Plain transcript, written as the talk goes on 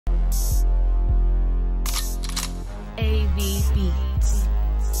AV Beats.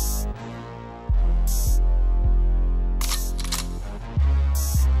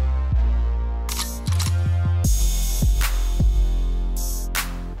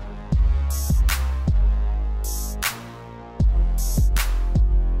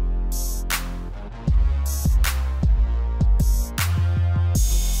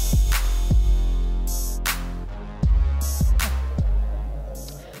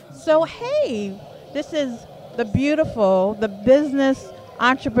 So, hey, this is the beautiful, the business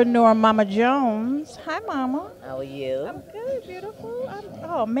entrepreneur, Mama Jones. Hi, Mama. How are you? I'm good, beautiful.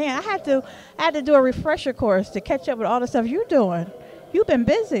 Oh man, I had to do a refresher course to catch up with all the stuff you're doing. You've been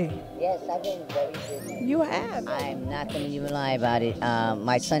busy. Yes, I've been very busy. You have. I'm not going to even lie about it.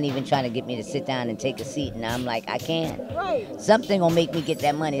 My son even trying to get me to sit down and take a seat, and I'm like, I can't. Right. Something going to make me get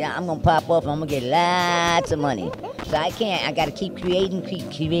that money. I'm going to pop off, and I'm going to get lots of money. So I can't. I got to keep creating, and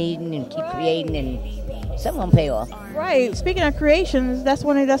some going to pay off. Right. Speaking of creations, that's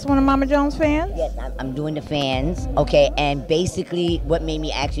one of Mama Jones' fans. Yes, I'm doing the fans, okay, and basically what made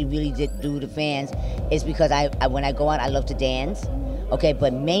me actually really do the fans is because I when I go out, I love to dance, okay,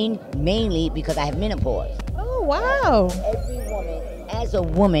 but mainly because I have menopause. Oh, wow. Every woman, as a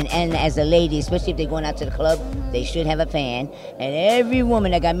woman and as a lady, especially if they're going out to the club, they should have a fan, and every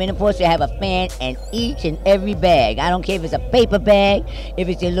woman that got menopause should have a fan in each and every bag. I don't care if it's a paper bag, if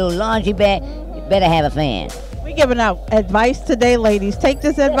it's your little laundry bag, you better have a fan. We're giving out advice today, ladies. Take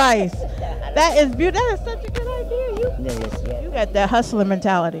this advice. That is beautiful. That is such a good idea. You got that hustler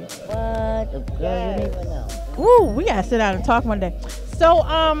mentality. What? Girl, Yes. you don't even know. Ooh, we gotta sit down and talk one day. So,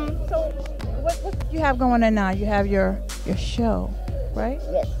 what you have going on now? You have your show, right?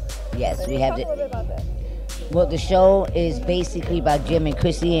 Yes, we have Talk a little bit about that. Well, the show is basically about Jim and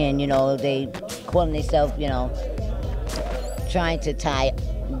Chrissy, and they calling themselves, trying to tie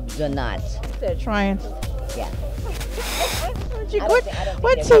the knots. They're trying. Yeah.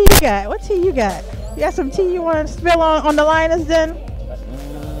 What tea you got? What tea you got? You got some tea you want to spill on the Lioness then?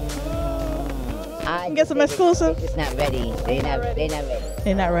 Get some exclusive. It's not ready. They're not ready.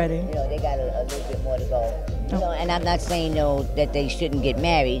 They're not ready. They got a little bit more to go. And I'm not saying that they shouldn't get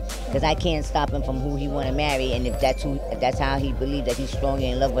married, because I can't stop him from who he want to marry, and if that's how he believes that he's strongly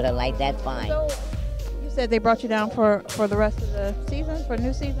in love with her, like that, fine. So, you said they brought you down for the rest of the season, for a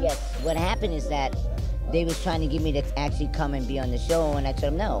new season? Yes. What happened is that they was trying to get me to actually come and be on the show, and I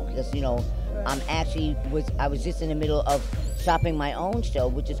told them no, because I was just in the middle of shopping my own show,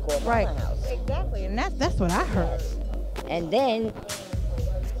 which is called Moma House. Exactly, and that's what I heard. And then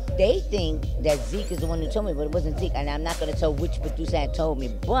they think that Zeke is the one who told me, but it wasn't Zeke, and I'm not going to tell which producer had told me,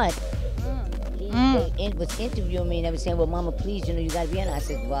 but he was interviewing me, and they were saying, well, Mama, please, you got to be in it. I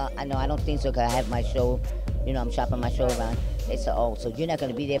said, well, I don't think so, because I have my show, I'm shopping my show around. They said, oh, so you're not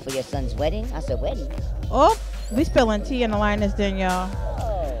going to be there for your son's wedding? I said, wedding? Oh, we spilling tea in the Lioness den, y'all.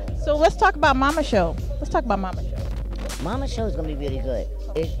 So let's talk about Mama Show. Mama Show is going to be really good.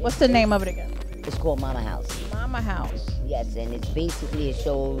 What's the name of it again? It's called Mama House. Mama House. Yes, and it's basically, it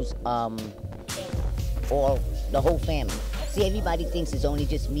shows all the whole family. See, everybody thinks it's only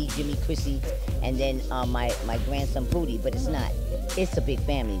just me, Jimmy, Chrissy, and then my grandson Pootie, but it's not. It's a big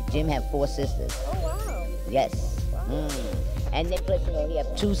family. Jim had 4 sisters. Oh, wow. Yes. And then plus, he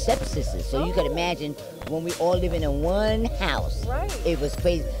have 2 stepsisters. So you can imagine when we all living in one house. Right. It was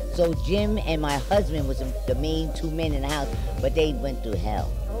crazy. So Jim and my husband was the main 2 men in the house, but they went through hell.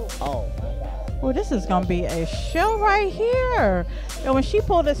 Oh my God. Well, this is going to be a show right here. And when she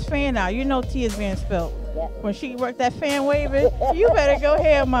pulled this fan out, tea is being spilled. Yeah. When she worked that fan waving, you better go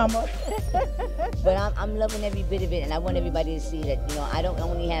ahead, Mama. But I'm loving every bit of it, and I want everybody to see that, I don't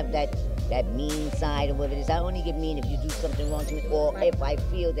only have that mean side or whatever it is. I only get mean if you do something wrong to me, or if I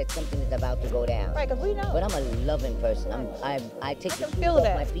feel that something is about to go down. Right, because we know. But I'm a loving person. I take the shoes feel off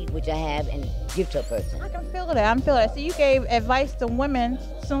that. my feet, which I have, and give to a person. I can feel that. So you gave advice to women.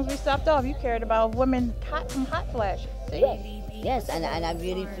 As soon as we stopped off, you cared about women from hot flashes. Yes, and I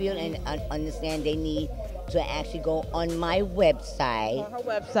really feel and understand they need to actually go on my website. On her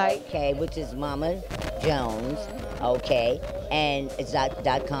website. Okay, which is Mama Jones, okay, and it's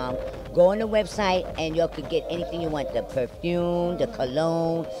 .com. Go on the website and y'all could get anything you want, the perfume, the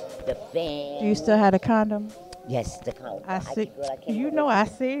cologne, the fan. Do you still have a condom? Yes, the condom. I see. Girl, I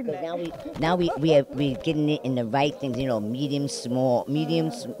see. Now we're getting it in the right things, medium, small,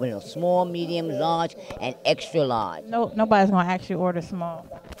 small, medium, large, and extra large. No, nobody's gonna actually order small.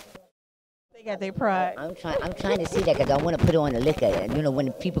 They got their pride. I'm trying to see that because I want to put it on the liquor. And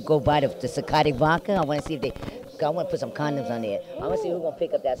when people go buy the psychotic vodka, I want to see I want to put some condoms on there. I want to see who's going to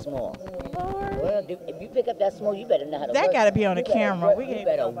pick up that small. Well, if you pick up that small, you better know how to work that. That got to be on the camera. You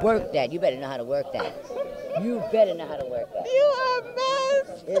better work that. You better know how to work that. You better know how to work that. You are a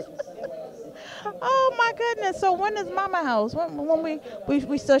mess. Oh my goodness. So when is Mama House? When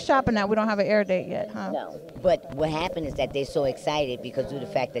we still shopping now? We don't have an air date yet, huh? No. But what happened is that they're so excited because of the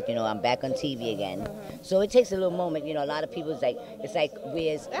fact that, I'm back on TV again. So it takes a little moment. A lot of people, it's like,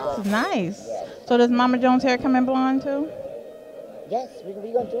 where's... That's nice. Yes. So does Mama Jones' hair come in blonde too? Yes,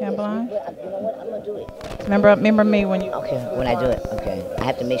 we're going to do it. Blonde? You know what? I'm going to do it. Remember me when you... Okay, when I do it. Okay. I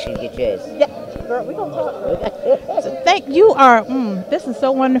have to make sure you get yours. Yeah. Girl, we're going to talk. So thank you. This is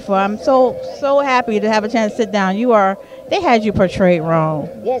so wonderful. I'm so happy to have a chance to sit down. They had you portrayed wrong.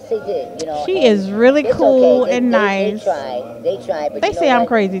 Yes, they did. She is really cool okay. and nice. They try. But they say I'm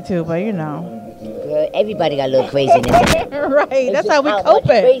crazy too, but Girl, everybody got a little craziness. Right, that's how we cope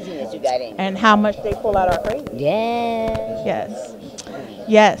it. Craziness you got in. And how much they pull out our crazy. Yes.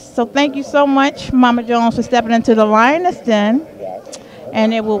 Yes. So thank you so much, Mama Jones, for stepping into the Lioness Den. Yes.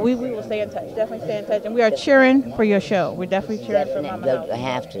 And we will stay in touch. Definitely stay in touch. And we are cheering for your show. We're definitely cheering for Mama House. You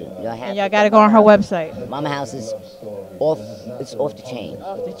have to. And y'all got to go on her website. Mama House is off. It's off the chain.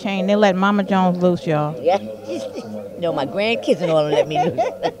 Off the chain. They let Mama Jones loose, y'all. Yeah. My grandkids and all let me loose.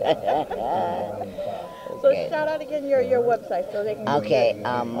 So shout out again your website so they can. Okay,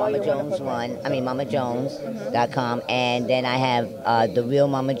 Mama Jones.com, and then I have the real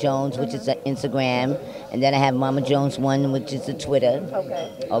Mama Jones, which is Instagram, and then I have Mama Jones 1, which is the Twitter.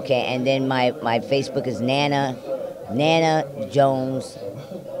 Okay. Okay, and then my Facebook is Nana Jones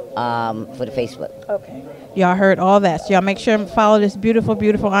for the Facebook. Okay. Y'all heard all that, so y'all make sure to follow this beautiful,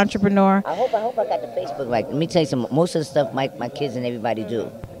 beautiful entrepreneur. I hope I got the Facebook right. Let me tell you something. Most of the stuff my kids and everybody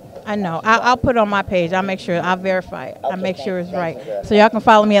do. I know. I'll put it on my page. I'll make sure. I'll verify it. Okay, I'll make sure it's right. You, so y'all can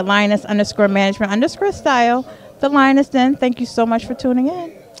follow me at Lioness_management_style. The Lioness Den. Thank you so much for tuning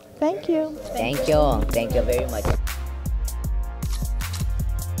in. Thank you. Thank you all. Thank you very much.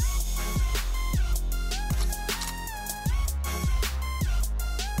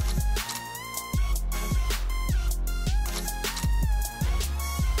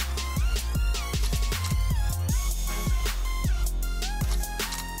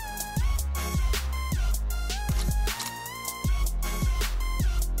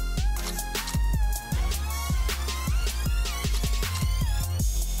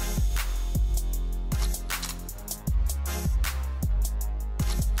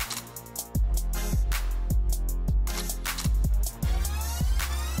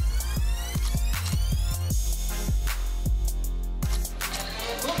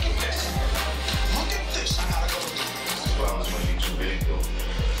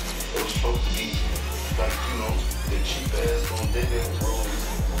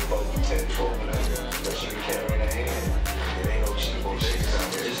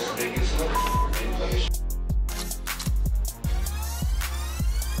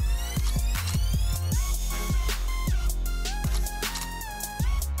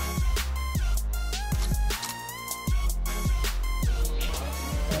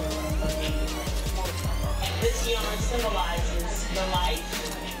 This yarn symbolizes the life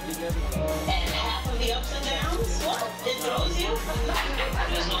and half of the ups and downs. What? It throws you?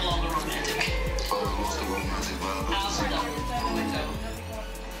 It is no longer romantic. What's the romantic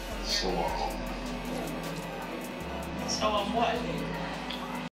So what?